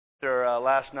After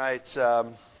last night's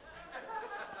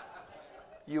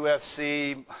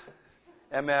UFC,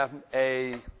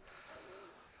 MMA,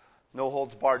 no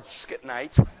holds barred skit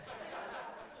night. Just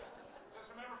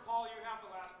remember, Paul, you have the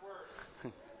last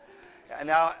word. And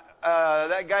now,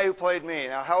 that guy who played me,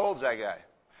 now how old's that guy?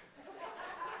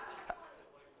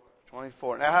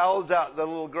 24. Now how old's the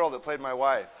little girl that played my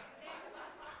wife?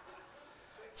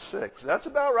 6. That's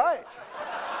about right.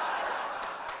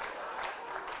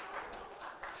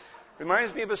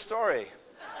 Reminds me of a story.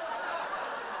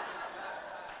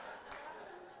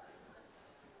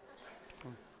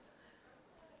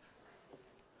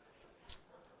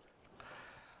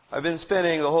 I've been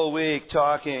spending the whole week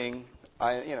talking,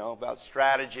 about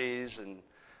strategies and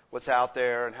what's out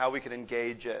there and how we can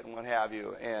engage it and what have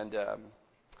you. And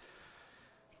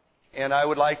I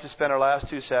would like to spend our last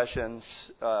two sessions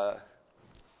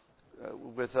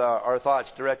with our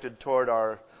thoughts directed toward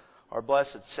our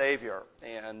blessed Savior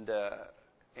and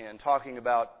talking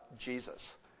about Jesus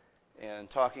and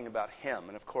talking about Him.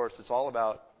 And of course, it's all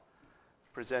about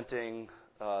presenting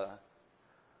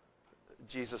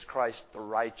Jesus Christ the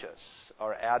righteous,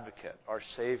 our advocate, our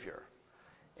Savior.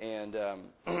 And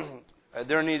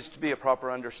there needs to be a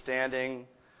proper understanding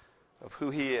of who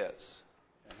He is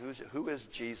and who is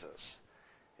Jesus.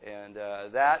 And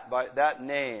that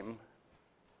name,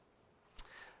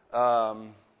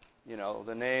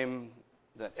 the name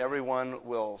that everyone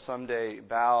will someday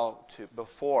bow to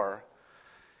before,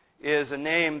 is a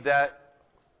name that,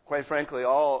 quite frankly,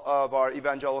 all of our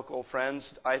evangelical friends,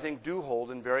 I think, do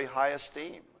hold in very high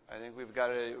esteem. I think we've got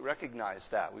to recognize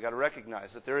that. We've got to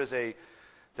recognize that there is a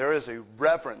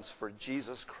reverence for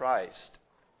Jesus Christ.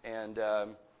 And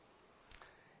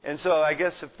so I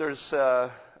guess if there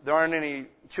aren't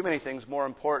too many things more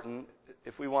important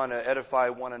if we want to edify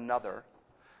one another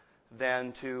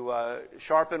than to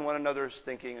sharpen one another's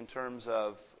thinking in terms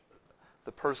of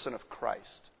the person of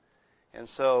Christ. And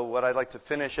so what I'd like to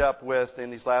finish up with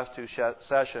in these last two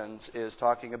sessions is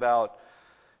talking about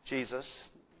Jesus,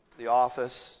 the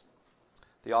offices,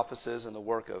 and the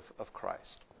work of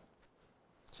Christ.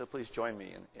 So please join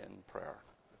me in prayer.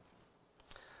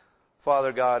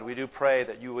 Father God, we do pray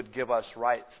that you would give us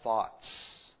right thoughts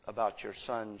about your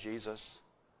Son, Jesus,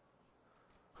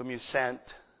 whom you sent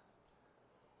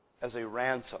as a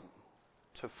ransom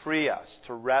to free us,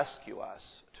 to rescue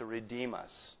us, to redeem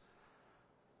us.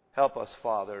 Help us,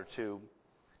 Father, to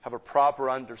have a proper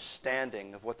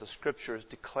understanding of what the Scriptures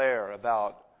declare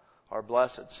about our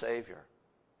blessed Savior.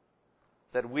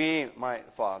 That we might,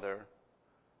 Father,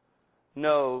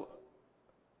 know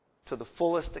to the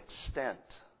fullest extent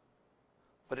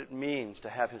what it means to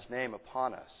have His name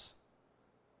upon us.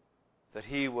 That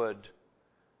He would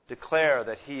declare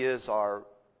that He is our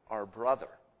brother.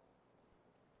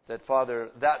 That,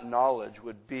 Father, that knowledge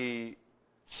would be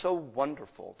so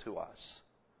wonderful to us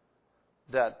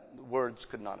that words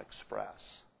could not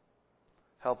express.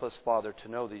 Help us, Father, to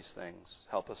know these things.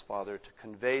 Help us, Father, to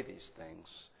convey these things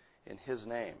in His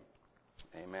name.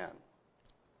 Amen.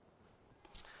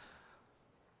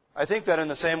 I think that in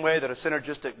the same way that a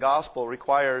synergistic gospel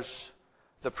requires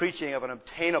the preaching of an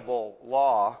obtainable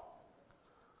law,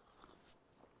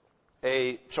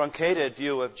 a truncated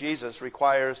view of Jesus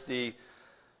requires the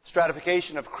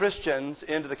stratification of Christians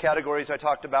into the categories I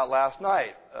talked about last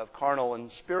night, of carnal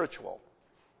and spiritual.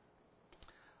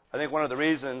 I think one of the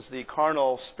reasons the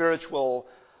carnal-spiritual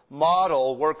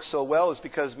model works so well is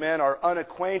because men are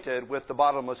unacquainted with the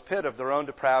bottomless pit of their own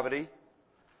depravity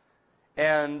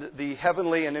and the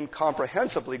heavenly and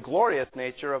incomprehensibly glorious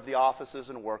nature of the offices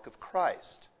and work of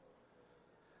Christ.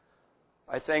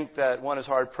 I think that one is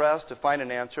hard-pressed to find an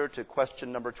answer to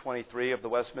question number 23 of the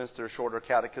Westminster Shorter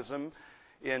Catechism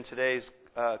in today's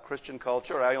Christian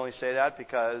culture. I only say that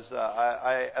because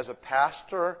I, as a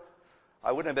pastor,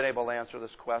 I wouldn't have been able to answer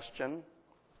this question.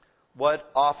 What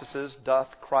offices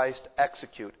doth Christ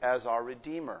execute as our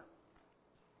Redeemer?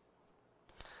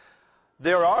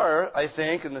 There are, I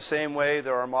think, in the same way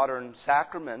there are modern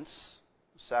sacraments,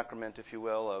 sacrament, if you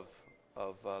will,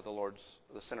 of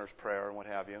the sinner's prayer and what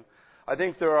have you. I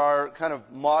think there are kind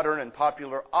of modern and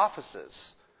popular offices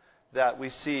that we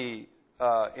see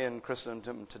in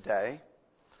Christendom today.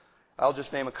 I'll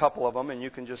just name a couple of them, and you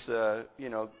can just,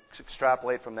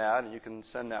 extrapolate from that, and you can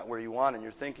send that where you want in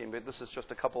your thinking. But this is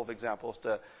just a couple of examples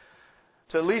to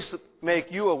at least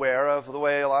make you aware of the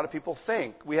way a lot of people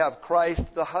think. We have Christ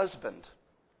the husband.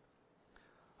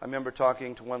 I remember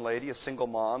talking to one lady, a single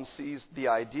mom, sees the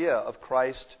idea of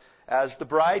Christ as the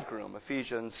bridegroom,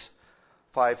 Ephesians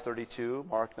 5:32,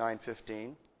 Mark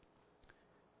 9:15.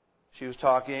 She was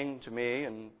talking to me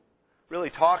and really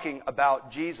talking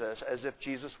about Jesus as if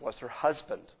Jesus was her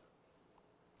husband.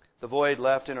 The void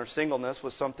left in her singleness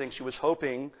was something she was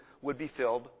hoping would be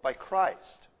filled by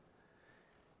Christ.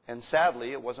 And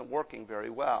sadly, it wasn't working very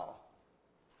well.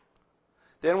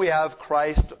 Then we have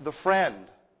Christ the friend.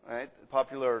 Right? The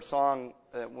popular song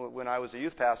that when I was a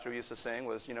youth pastor we used to sing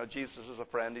was, Jesus is a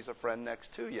friend, he's a friend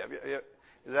next to you.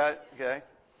 Is that okay?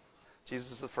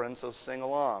 Jesus is a friend, so sing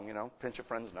along, pinch a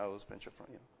friend's nose, pinch a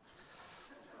friend.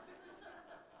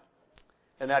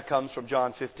 And that comes from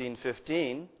John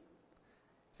 15:15.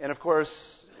 And of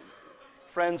course,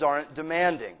 friends aren't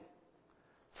demanding.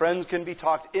 Friends can be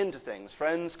talked into things.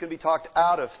 Friends can be talked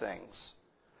out of things.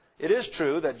 It is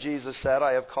true that Jesus said,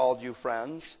 I have called you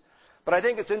friends. But I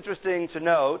think it's interesting to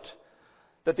note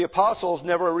that the apostles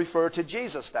never refer to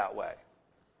Jesus that way.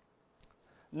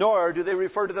 Nor do they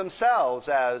refer to themselves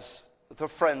as the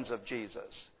friends of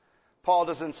Jesus. Paul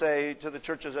doesn't say to the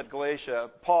churches at Galatia,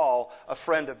 Paul, a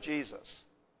friend of Jesus.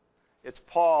 It's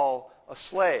Paul, a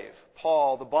slave.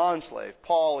 Paul, the bondslave.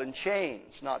 Paul in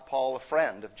chains, not Paul, a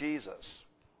friend of Jesus.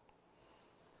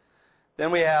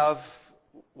 Then we have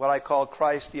what I call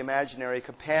Christ, the imaginary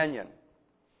companion.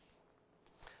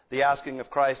 The asking of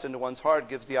Christ into one's heart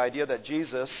gives the idea that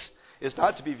Jesus is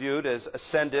not to be viewed as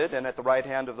ascended and at the right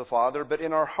hand of the Father, but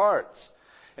in our hearts.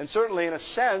 And certainly, in a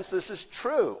sense, this is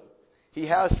true. He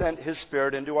has sent His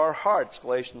Spirit into our hearts,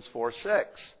 Galatians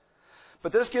 4:6.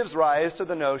 But this gives rise to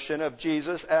the notion of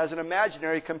Jesus as an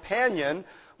imaginary companion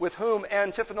with whom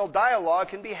antiphonal dialogue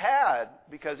can be had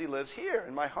because He lives here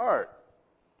in my heart.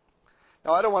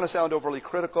 Now, I don't want to sound overly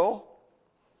critical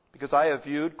because I have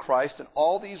viewed Christ in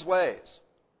all these ways.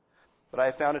 But I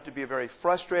have found it to be a very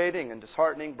frustrating and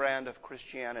disheartening brand of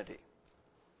Christianity.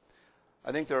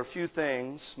 I think there are few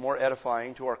things more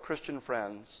edifying to our Christian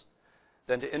friends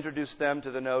than to introduce them to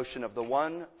the notion of the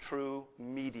one true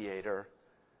mediator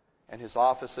and His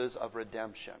offices of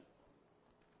redemption.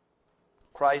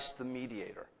 Christ the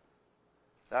mediator.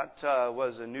 That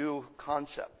was a new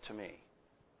concept to me.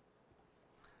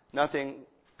 Nothing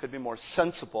could be more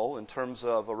sensible in terms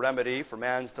of a remedy for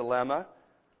man's dilemma,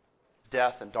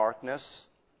 death and darkness,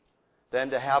 than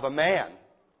to have a man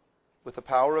with the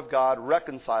power of God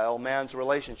reconcile man's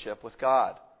relationship with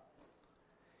God.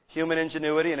 Human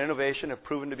ingenuity and innovation have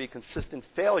proven to be consistent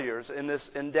failures in this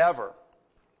endeavor.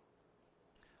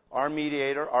 Our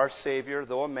mediator, our Savior,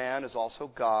 though a man, is also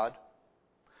God.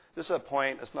 This is a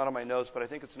point, it's not on my notes, but I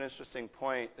think it's an interesting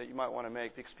point that you might want to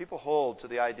make because people hold to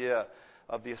the idea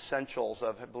of the essentials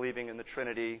of believing in the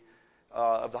Trinity,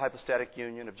 of the hypostatic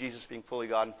union, of Jesus being fully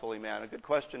God and fully man. A good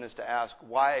question is to ask,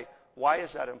 why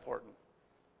is that important?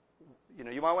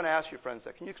 You might want to ask your friends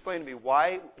that. Can you explain to me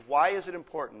why is it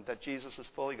important that Jesus is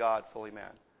fully God, fully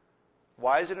man?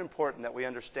 Why is it important that we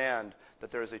understand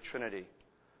that there is a Trinity,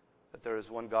 that there is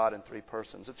one God in three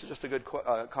persons? It's just a good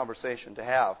conversation to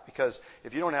have because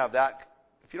if you don't have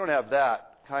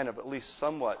that kind of at least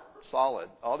somewhat solid,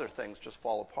 other things just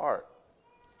fall apart.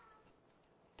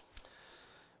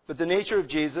 But the nature of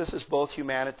Jesus is both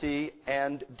humanity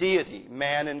and deity,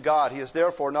 man and God. He is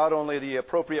therefore not only the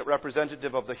appropriate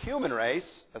representative of the human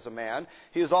race as a man,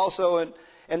 He is also an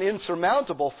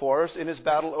insurmountable force in His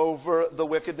battle over the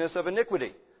wickedness of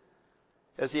iniquity.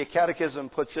 As the Catechism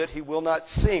puts it, He will not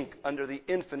sink under the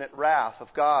infinite wrath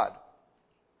of God.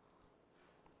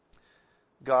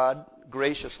 God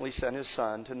graciously sent His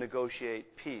Son to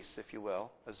negotiate peace, if you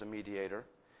will, as a mediator,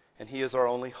 and He is our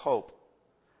only hope.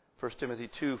 1 Timothy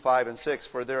 2:5 and 6,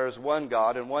 for there is one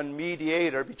God and one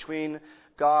mediator between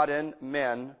God and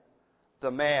men, the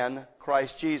man,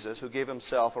 Christ Jesus, who gave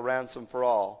Himself a ransom for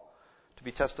all, to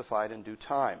be testified in due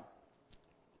time.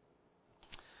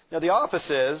 Now the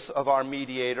offices of our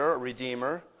mediator,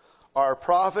 redeemer, are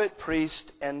prophet,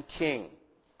 priest, and king.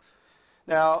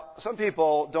 Now, some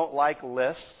people don't like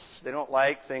lists. They don't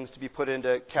like things to be put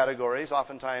into categories.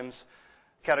 Oftentimes,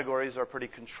 categories are pretty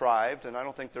contrived, and I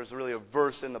don't think there's really a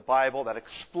verse in the Bible that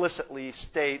explicitly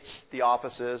states the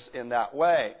offices in that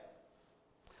way.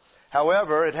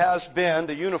 However, it has been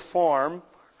the uniform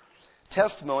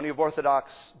testimony of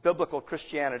Orthodox biblical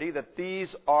Christianity that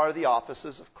these are the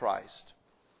offices of Christ.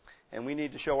 And we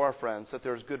need to show our friends that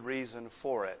there's good reason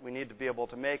for it. We need to be able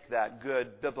to make that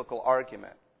good biblical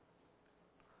argument.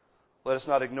 Let us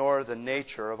not ignore the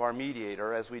nature of our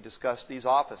mediator as we discuss these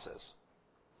offices.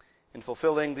 In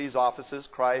fulfilling these offices,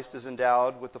 Christ is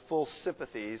endowed with the full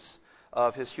sympathies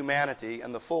of His humanity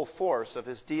and the full force of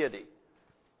His deity.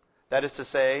 That is to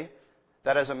say,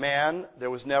 that as a man, there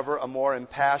was never a more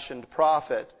impassioned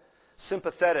prophet,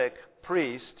 sympathetic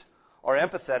priest, or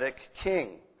empathetic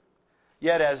king.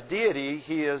 Yet as deity,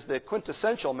 He is the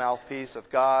quintessential mouthpiece of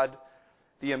God,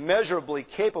 the immeasurably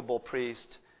capable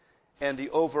priest, and the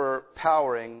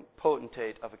overpowering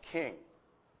potentate of a king.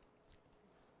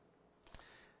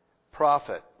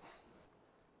 prophet.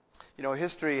 You know,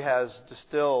 history has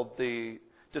distilled the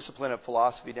discipline of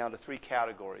philosophy down to three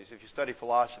categories. If you study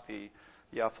philosophy,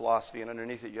 you have philosophy, and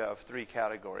underneath it you have three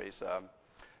categories: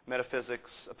 metaphysics,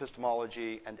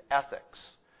 epistemology, and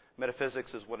ethics.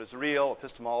 Metaphysics is what is real,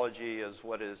 epistemology is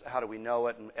how do we know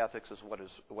it, and ethics is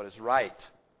what is right.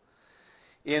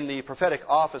 In the prophetic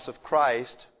office of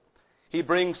Christ, he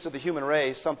brings to the human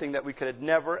race something that we could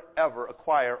never, ever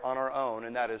acquire on our own,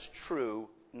 and that is true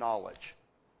knowledge.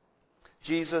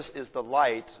 Jesus is the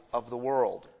light of the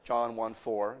world, John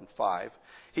 1:4 and 5.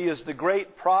 He is the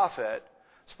great prophet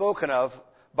spoken of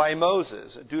by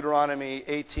Moses. Deuteronomy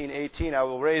 18:18, I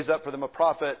will raise up for them a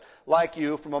prophet like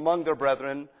you from among their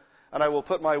brethren, and I will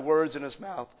put my words in his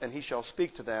mouth, and he shall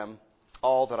speak to them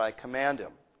all that I command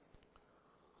him.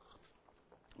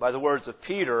 By the words of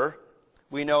Peter,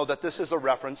 we know that this is a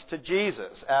reference to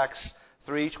Jesus. Acts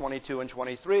 3:22 and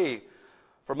 23.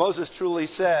 For Moses truly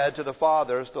said to the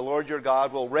fathers, the Lord your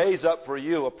God will raise up for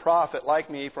you a prophet like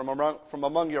me from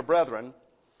among your brethren.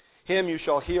 Him you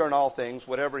shall hear in all things,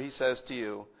 whatever he says to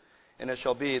you. And it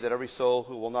shall be that every soul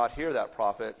who will not hear that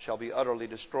prophet shall be utterly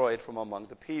destroyed from among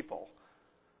the people.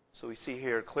 So we see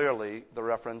here clearly the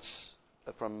reference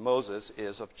from Moses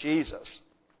is of Jesus.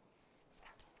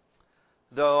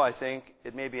 Though I think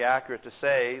it may be accurate to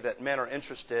say that men are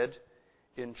interested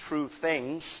in true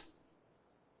things.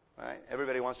 Right?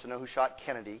 Everybody wants to know who shot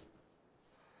Kennedy.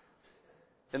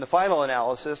 In the final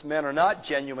analysis, men are not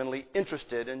genuinely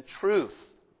interested in truth.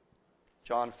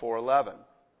 John 4:11.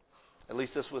 At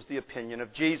least this was the opinion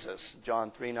of Jesus.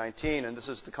 John 3:19. And this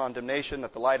is the condemnation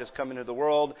that the light has come into the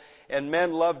world, and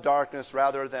men love darkness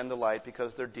rather than the light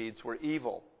because their deeds were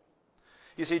evil.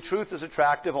 You see, truth is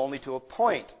attractive only to a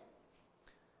point.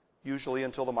 Usually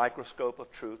until the microscope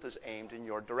of truth is aimed in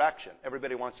your direction.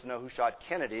 Everybody wants to know who shot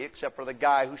Kennedy, except for the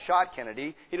guy who shot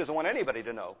Kennedy. He doesn't want anybody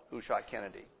to know who shot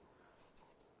Kennedy.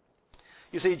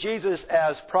 You see, Jesus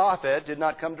as prophet did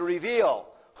not come to reveal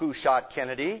who shot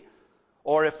Kennedy,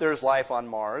 or if there's life on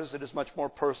Mars. It is much more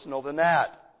personal than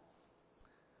that.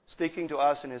 Speaking to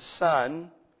us in his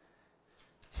Son,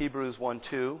 Hebrews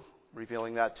 1:2,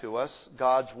 revealing that to us,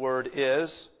 God's word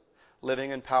is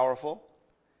living and powerful,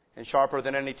 and sharper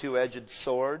than any two-edged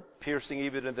sword, piercing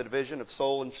even to the division of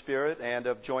soul and spirit, and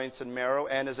of joints and marrow,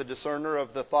 and is a discerner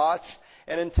of the thoughts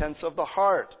and intents of the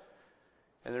heart.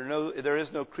 And there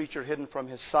is no creature hidden from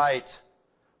his sight,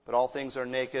 but all things are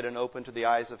naked and open to the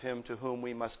eyes of him to whom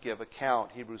we must give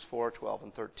account. Hebrews 4:12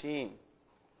 and 13.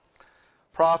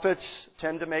 Prophets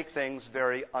tend to make things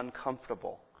very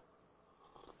uncomfortable.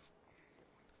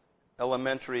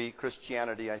 Elementary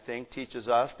Christianity, I think, teaches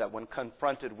us that when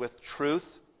confronted with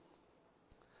truth,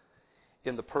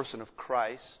 in the person of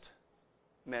Christ,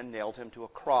 men nailed him to a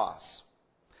cross.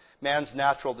 Man's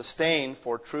natural disdain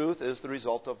for truth is the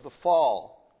result of the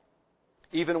fall.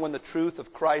 Even when the truth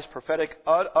of Christ's prophetic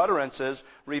utterances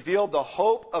revealed the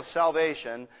hope of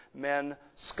salvation, men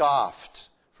scoffed.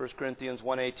 1 Corinthians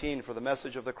 1:18, for the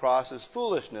message of the cross is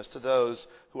foolishness to those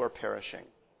who are perishing.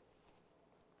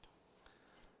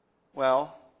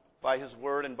 Well, by his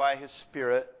word and by his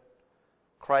Spirit,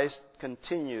 Christ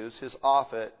continues his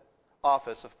office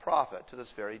of prophet to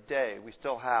this very day. We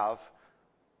still have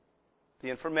the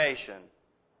information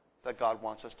that God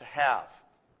wants us to have.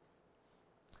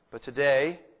 But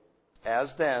today,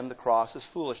 as then, the cross is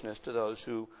foolishness to those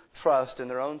who trust in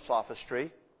their own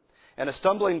sophistry, and a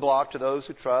stumbling block to those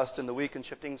who trust in the weak and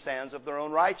shifting sands of their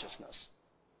own righteousness.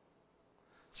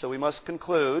 So we must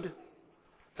conclude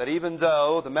that even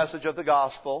though the message of the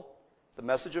gospel, the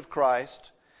message of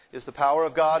Christ, is the power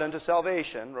of God unto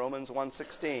salvation, Romans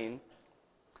 1:16,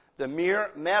 the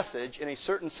mere message, in a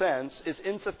certain sense, is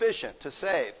insufficient to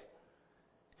save.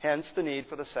 Hence the need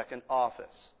for the second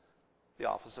office, the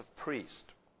office of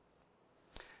priest.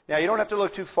 Now, you don't have to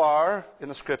look too far in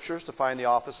the Scriptures to find the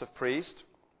office of priest,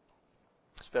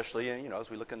 especially, as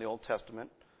we look in the Old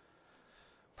Testament.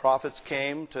 Prophets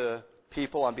came to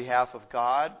people on behalf of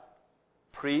God.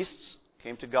 Priests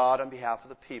came to God on behalf of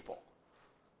the people.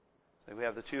 So we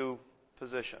have the two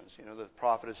positions. The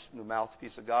prophet is the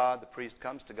mouthpiece of God. The priest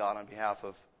comes to God on behalf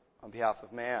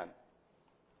of man.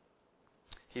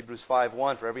 Hebrews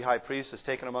 5:1, for every high priest is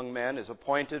taken among men, is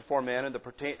appointed for men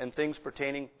in things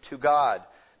pertaining to God,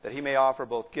 that he may offer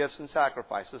both gifts and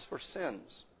sacrifices for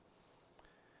sins.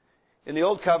 In the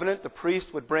Old Covenant, the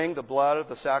priest would bring the blood of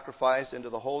the sacrifice into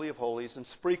the Holy of Holies and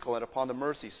sprinkle it upon the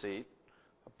mercy seat,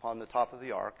 upon the top of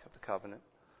the Ark of the Covenant,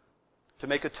 to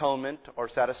make atonement or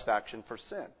satisfaction for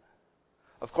sin.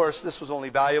 Of course, this was only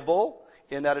valuable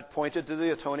in that it pointed to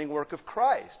the atoning work of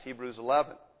Christ, Hebrews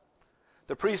 11.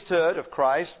 The priesthood of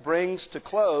Christ brings to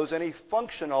close any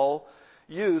functional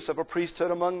use of a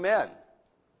priesthood among men.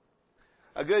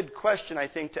 A good question, I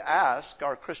think, to ask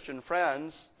our Christian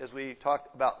friends as we talk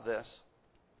about this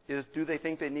is, do they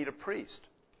think they need a priest?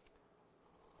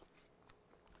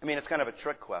 I mean, it's kind of a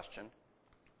trick question,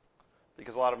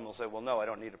 because a lot of them will say, well, no, I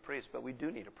don't need a priest. But we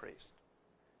do need a priest.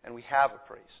 And we have a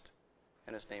priest.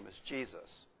 And his name is Jesus.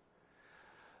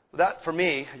 That, for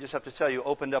me, I just have to tell you,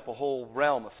 opened up a whole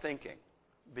realm of thinking.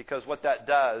 Because what that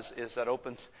does is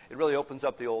it really opens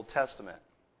up the Old Testament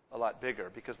a lot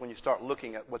bigger. Because when you start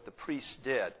looking at what the priests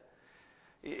did,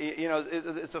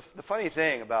 the funny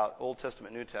thing about Old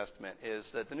Testament, New Testament is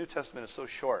that the New Testament is so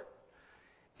short.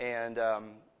 And,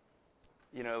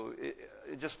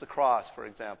 just the cross, for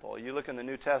example. You look in the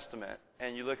New Testament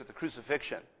and you look at the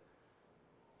crucifixion.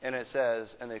 And it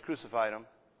says, and they crucified him,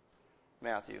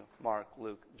 Matthew, Mark,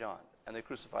 Luke, John. And they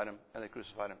crucified him, and they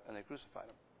crucified him, and they crucified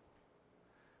him.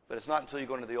 But it's not until you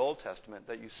go into the Old Testament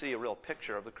that you see a real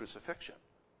picture of the crucifixion.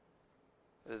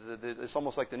 It's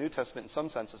almost like the New Testament, in some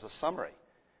sense, is a summary.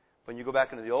 When you go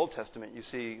back into the Old Testament, you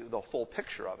see the full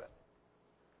picture of it.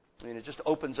 I mean, it just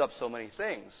opens up so many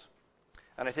things.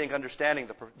 And I think understanding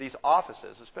these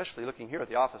offices, especially looking here at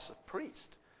the office of priest,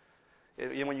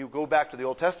 when you go back to the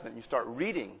Old Testament and you start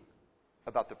reading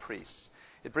about the priests,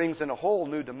 it brings in a whole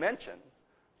new dimension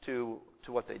to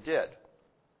what they did.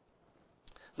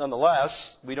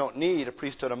 Nonetheless, we don't need a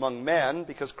priesthood among men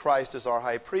because Christ is our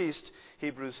high priest,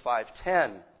 Hebrews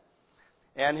 5:10.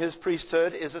 And his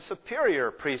priesthood is a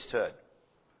superior priesthood.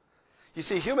 You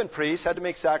see, human priests had to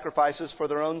make sacrifices for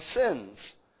their own sins.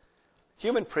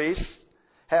 Human priests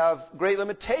have great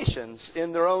limitations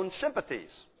in their own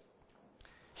sympathies.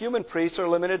 Human priests are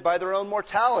limited by their own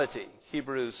mortality,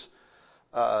 Hebrews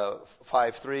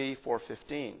 5:3,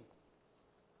 4:15.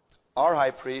 Our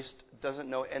high priest doesn't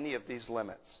know any of these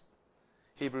limits.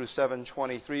 Hebrews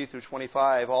 7:23 through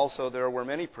 25, also there were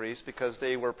many priests because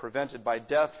they were prevented by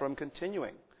death from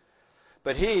continuing.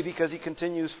 But he, because he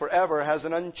continues forever, has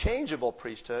an unchangeable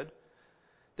priesthood.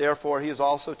 Therefore, he is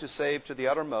also to save to the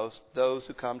uttermost those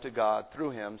who come to God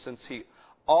through him, since he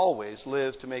always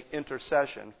lives to make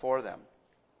intercession for them.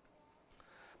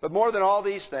 But more than all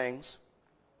these things,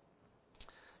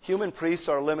 human priests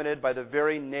are limited by the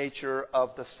very nature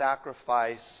of the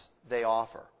sacrifice they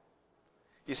offer.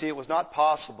 You see, it was not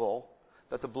possible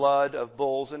that the blood of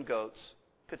bulls and goats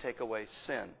could take away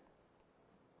sin.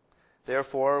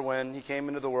 Therefore, when he came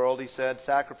into the world, he said,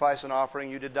 "Sacrifice and offering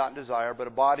you did not desire, but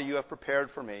a body you have prepared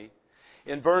for me.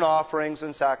 In burnt offerings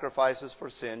and sacrifices for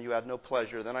sin you had no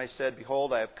pleasure. Then I said,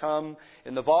 Behold, I have come.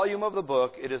 In the volume of the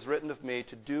book it is written of me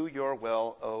to do your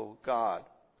will, O God."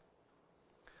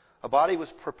 A body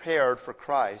was prepared for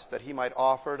Christ that he might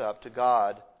offer it up to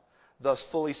God, thus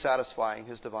fully satisfying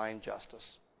his divine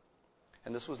justice.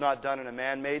 And this was not done in a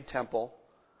man-made temple,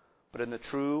 but in the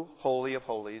true Holy of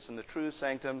Holies, in the true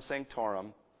Sanctum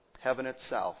Sanctorum, heaven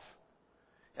itself.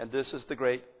 And this is the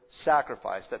great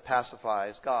sacrifice that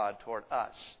pacifies God toward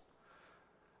us.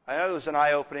 I know it was an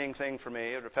eye-opening thing for me.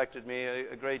 It affected me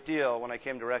a great deal when I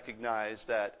came to recognize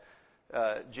that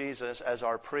Jesus, as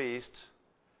our priest,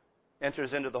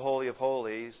 enters into the Holy of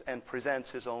Holies and presents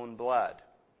his own blood.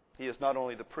 He is not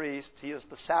only the priest, he is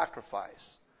the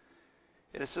sacrifice.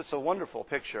 It is just a wonderful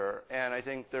picture, and I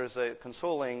think there's a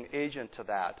consoling agent to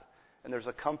that, and there's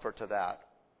a comfort to that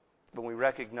when we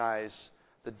recognize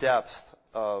the depth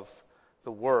of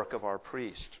the work of our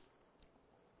priest.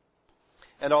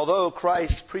 And although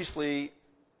Christ's priestly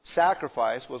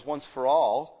sacrifice was once for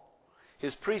all,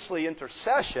 his priestly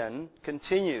intercession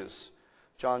continues.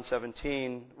 John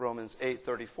 17, Romans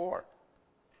 8:34.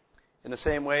 In the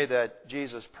same way that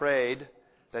Jesus prayed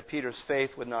that Peter's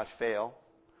faith would not fail,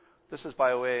 this is, by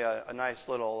the way, a nice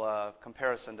little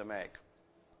comparison to make.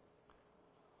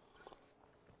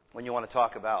 When you want to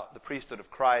talk about the priesthood of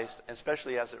Christ,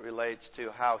 especially as it relates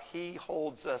to how he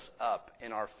holds us up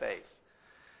in our faith.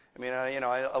 I mean,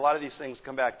 a lot of these things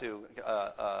come back to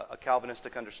a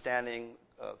Calvinistic understanding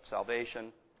of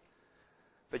salvation.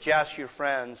 But you ask your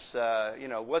friends,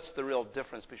 what's the real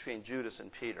difference between Judas and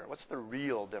Peter? What's the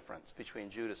real difference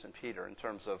between Judas and Peter in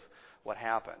terms of what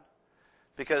happened?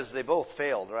 Because they both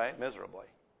failed, right? Miserably.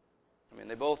 I mean,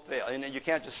 they both failed. And you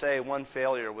can't just say one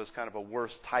failure was kind of a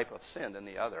worse type of sin than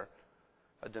the other.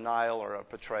 A denial or a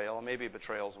betrayal. Maybe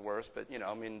betrayal's worse, but,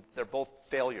 they're both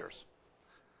failures.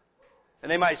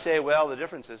 And they might say, well, the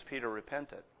difference is Peter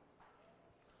repented.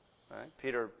 Right?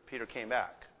 Peter came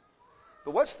back.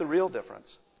 But what's the real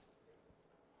difference?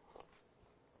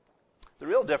 The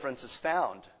real difference is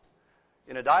found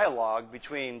in a dialogue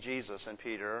between Jesus and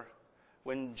Peter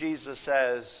when Jesus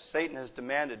says, Satan has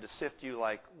demanded to sift you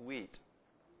like wheat,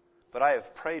 but I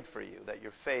have prayed for you that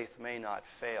your faith may not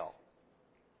fail.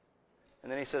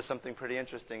 And then he says something pretty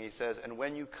interesting. He says, and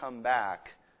when you come back,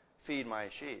 feed my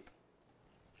sheep.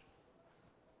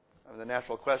 The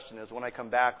natural question is, when I come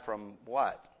back from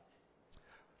what?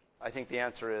 I think the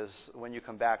answer is, when you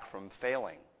come back from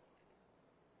failing.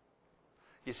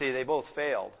 You see, they both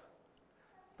failed,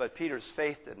 but Peter's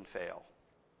faith didn't fail.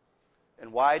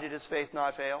 And why did his faith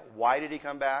not fail? Why did he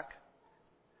come back?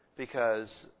 Because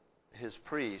his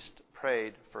priest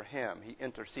prayed for him. He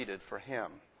interceded for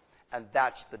him. And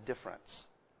that's the difference.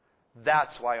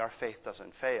 That's why our faith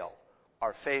doesn't fail.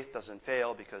 Our faith doesn't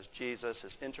fail because Jesus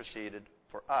has interceded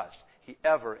for us. He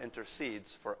ever intercedes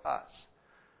for us.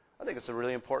 I think it's a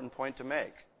really important point to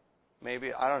make.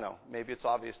 Maybe, I don't know, maybe it's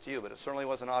obvious to you, but it certainly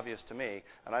wasn't obvious to me,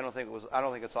 and I don't think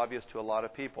it's obvious to a lot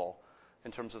of people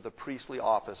in terms of the priestly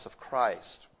office of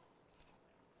Christ.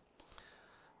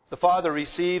 The Father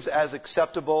receives as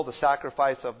acceptable the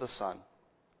sacrifice of the Son.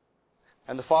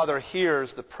 And the Father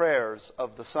hears the prayers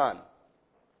of the Son.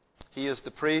 He is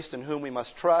the priest in whom we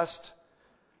must trust.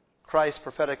 Christ's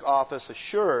prophetic office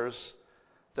assures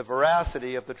the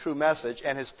veracity of the true message,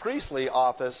 and his priestly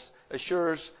office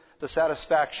assures the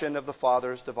satisfaction of the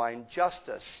Father's divine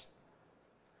justice.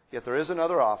 Yet there is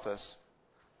another office,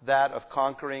 that of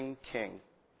conquering king.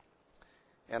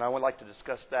 And I would like to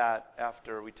discuss that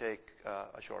after we take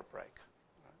a short break.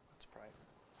 Let's pray.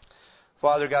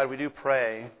 Father God, we do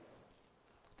pray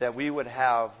that we would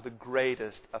have the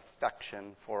greatest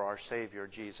affection for our Savior,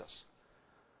 Jesus.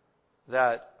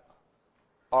 That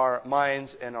our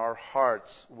minds and our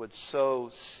hearts would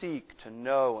so seek to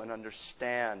know and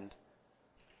understand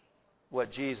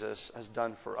what Jesus has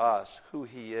done for us, who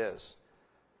he is.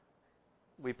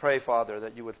 We pray, Father,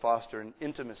 that you would foster an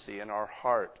intimacy in our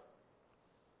heart.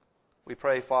 We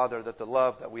pray, Father, that the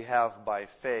love that we have by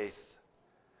faith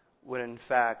would in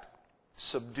fact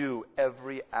subdue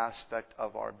every aspect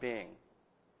of our being,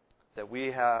 that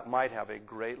we might have a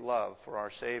great love for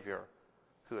our Savior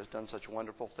who has done such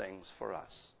wonderful things for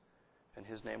us. In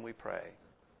his name we pray.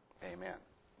 Amen.